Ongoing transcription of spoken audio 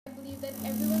that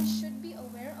everyone should be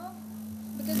aware of,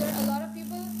 because there are a lot of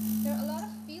people, there are a lot of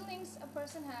feelings a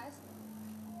person has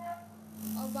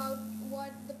about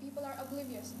what the people are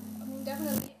oblivious. I mean,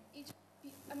 definitely,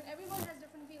 everyone has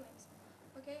different feelings.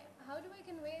 Okay, how do I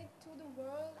convey it to the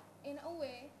world in a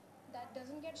way that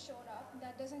doesn't get showed up,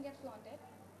 that doesn't get flaunted,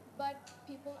 but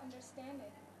people understand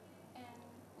it?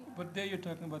 And But there you're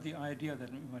talking about the idea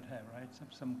that we might have, right?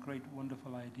 Some great,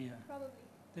 wonderful idea. probably.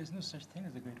 There's no such thing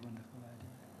as a great, wonderful idea.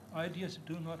 Ideas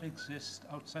do not exist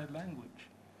outside language.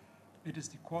 It is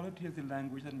the quality of the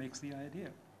language that makes the idea.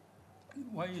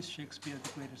 Why is Shakespeare the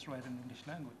greatest writer in English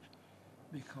language?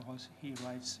 Because he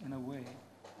writes in a way.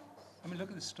 I mean, look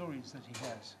at the stories that he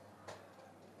has.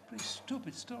 Pretty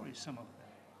stupid stories, some of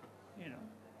them,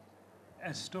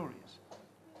 as stories.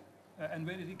 And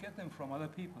where did he get them from? Other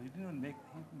people. He didn't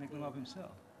make them up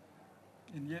himself.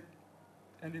 And yet,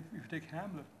 and if you take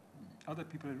Hamlet, other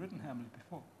people had written Hamlet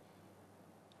before.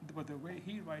 But the way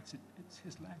he writes it, it's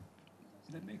his language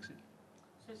that makes it.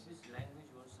 So it's this language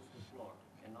versus the plot.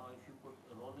 And now if you put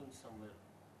Rowling somewhere,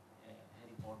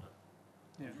 Harry Potter,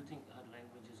 Yeah. do you think her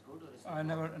language is good or is it I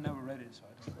never read it, so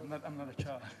I'm not a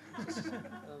child.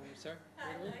 Sir,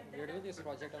 we're doing this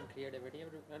project on creativity,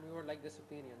 and we would like this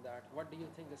opinion that what do you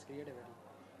think is creativity?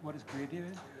 What is creative?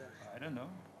 Yeah. I don't know.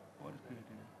 What is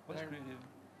creative? What's creative?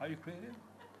 Are you creative?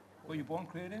 Were you born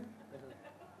creative?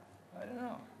 I don't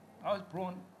know. I was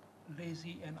born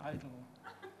lazy and idle.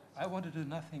 I want to do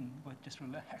nothing but just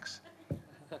relax.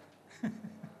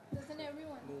 Doesn't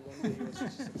everyone? No wonder you are such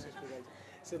a successful writer.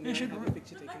 So may You I should have a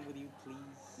picture taken with you,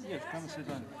 please? Yes, come and sit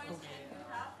down. Thank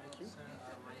you.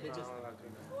 I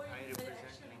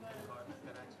represent Lincoln Corner,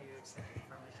 Karachi. It's an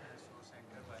information resource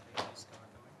center by the English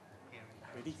government here in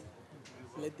Ready?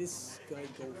 Karachi. Let this guy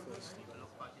go first. People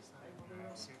of Pakistan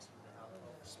sits with the help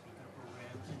of speaker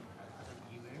programs and other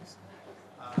events.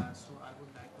 So I would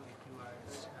like to, if you are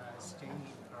staying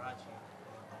in Karachi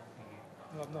for a long period.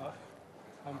 No, I'm not.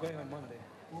 I'm going on Monday.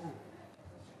 Oh.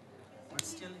 But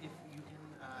still, if you can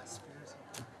spare some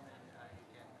time and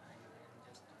you can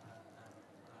just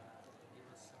give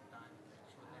us some time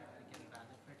so that we can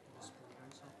benefit the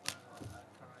students of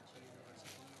Karachi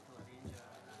University to arrange a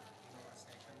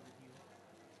session with you.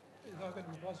 It's not going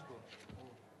to be possible. Oh,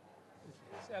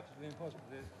 It's absolutely impossible.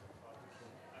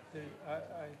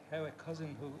 I have a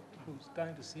cousin who's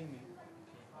dying to see me,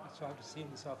 so I have to see him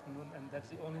this afternoon, and that's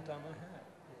the only time I have.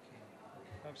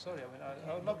 okay. I'm sorry. I mean,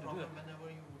 I would love to do it.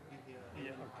 Whenever you would be there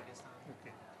Yeah, in okay. Pakistan.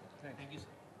 Okay. Thank Thank you. you,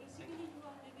 sir. Basically, you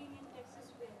are living in Texas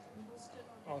where? In Houston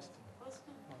or Austin.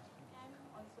 Houston? Austin. And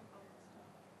also from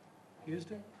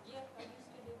Houston. Houston? Yeah, I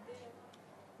used to live there.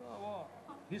 Oh, wow.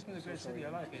 Houston's a great city.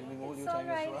 I like it. Giving all It's your all time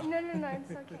as right. well. No,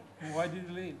 it's okay. Why did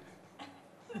you leave?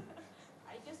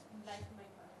 I just like my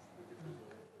Pakistan.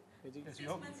 Ready? It's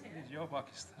your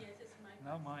Pakistan, Yes, it's my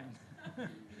not mine.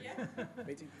 Yeah,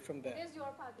 Ready? From It there. is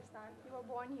your Pakistan. You were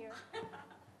born here.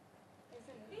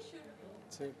 Isn't we it? should be.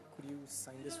 So could you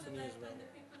sign this for me as well? The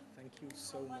people Thank you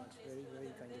so much. Very,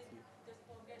 very kind of you. just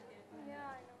forget their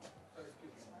Yeah, I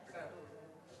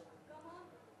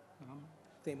know.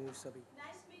 Taimur Sabi.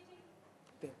 nice meeting.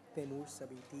 Taimur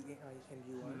Sabi. Taimur.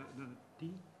 No, T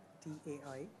Taimur.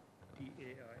 T-A-I. Leave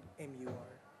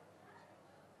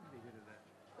Leave it at that.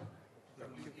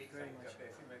 Thank you very much.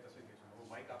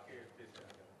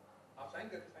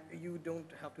 आप You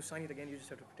don't have to sign it again. You just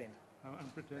have to pretend. I'm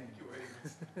pretending.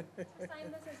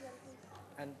 Sign this as well, please.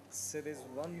 And so there's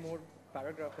one more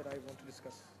paragraph that I want to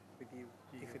discuss with you,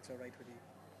 if it's all right with you.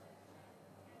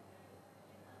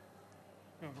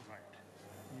 All right.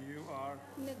 You are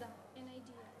Nida.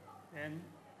 N-I-D-A. N,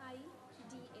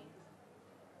 I-D-A.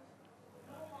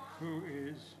 who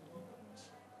is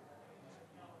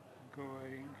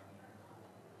going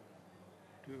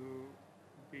to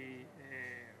be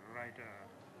a writer.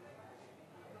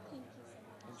 Thank you so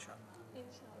much. Inshallah.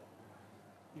 Inshallah.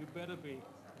 You better be.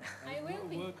 I will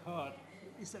be. Work hard.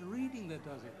 It's the reading that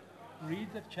does it. Read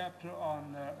the chapter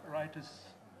on writers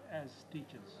as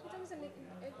teachers.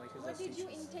 What did you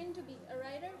intend to be? A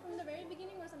writer from the very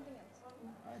beginning or something else?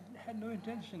 I had no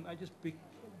intention. I just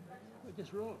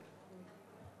wrote,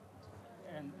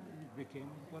 and it became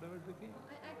whatever it became.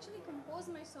 I actually compose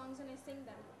my songs and I sing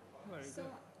them. Very So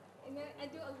good. and I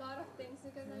do a lot of things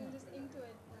because I'm just into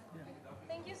it. Yeah.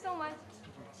 Thank you so much.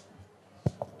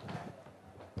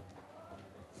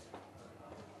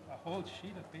 A whole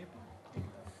sheet of paper.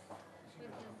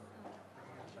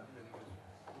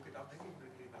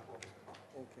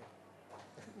 Okay.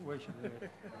 Where should I?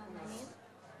 My name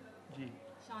G.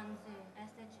 Shanze,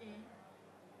 S-H-A-N-Z-E-H.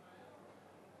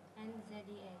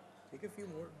 Take a few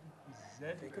more. Z.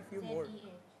 Take a few more.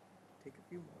 Z-E-H. Take a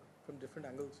few more from different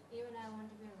angles. Even I want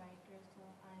to be a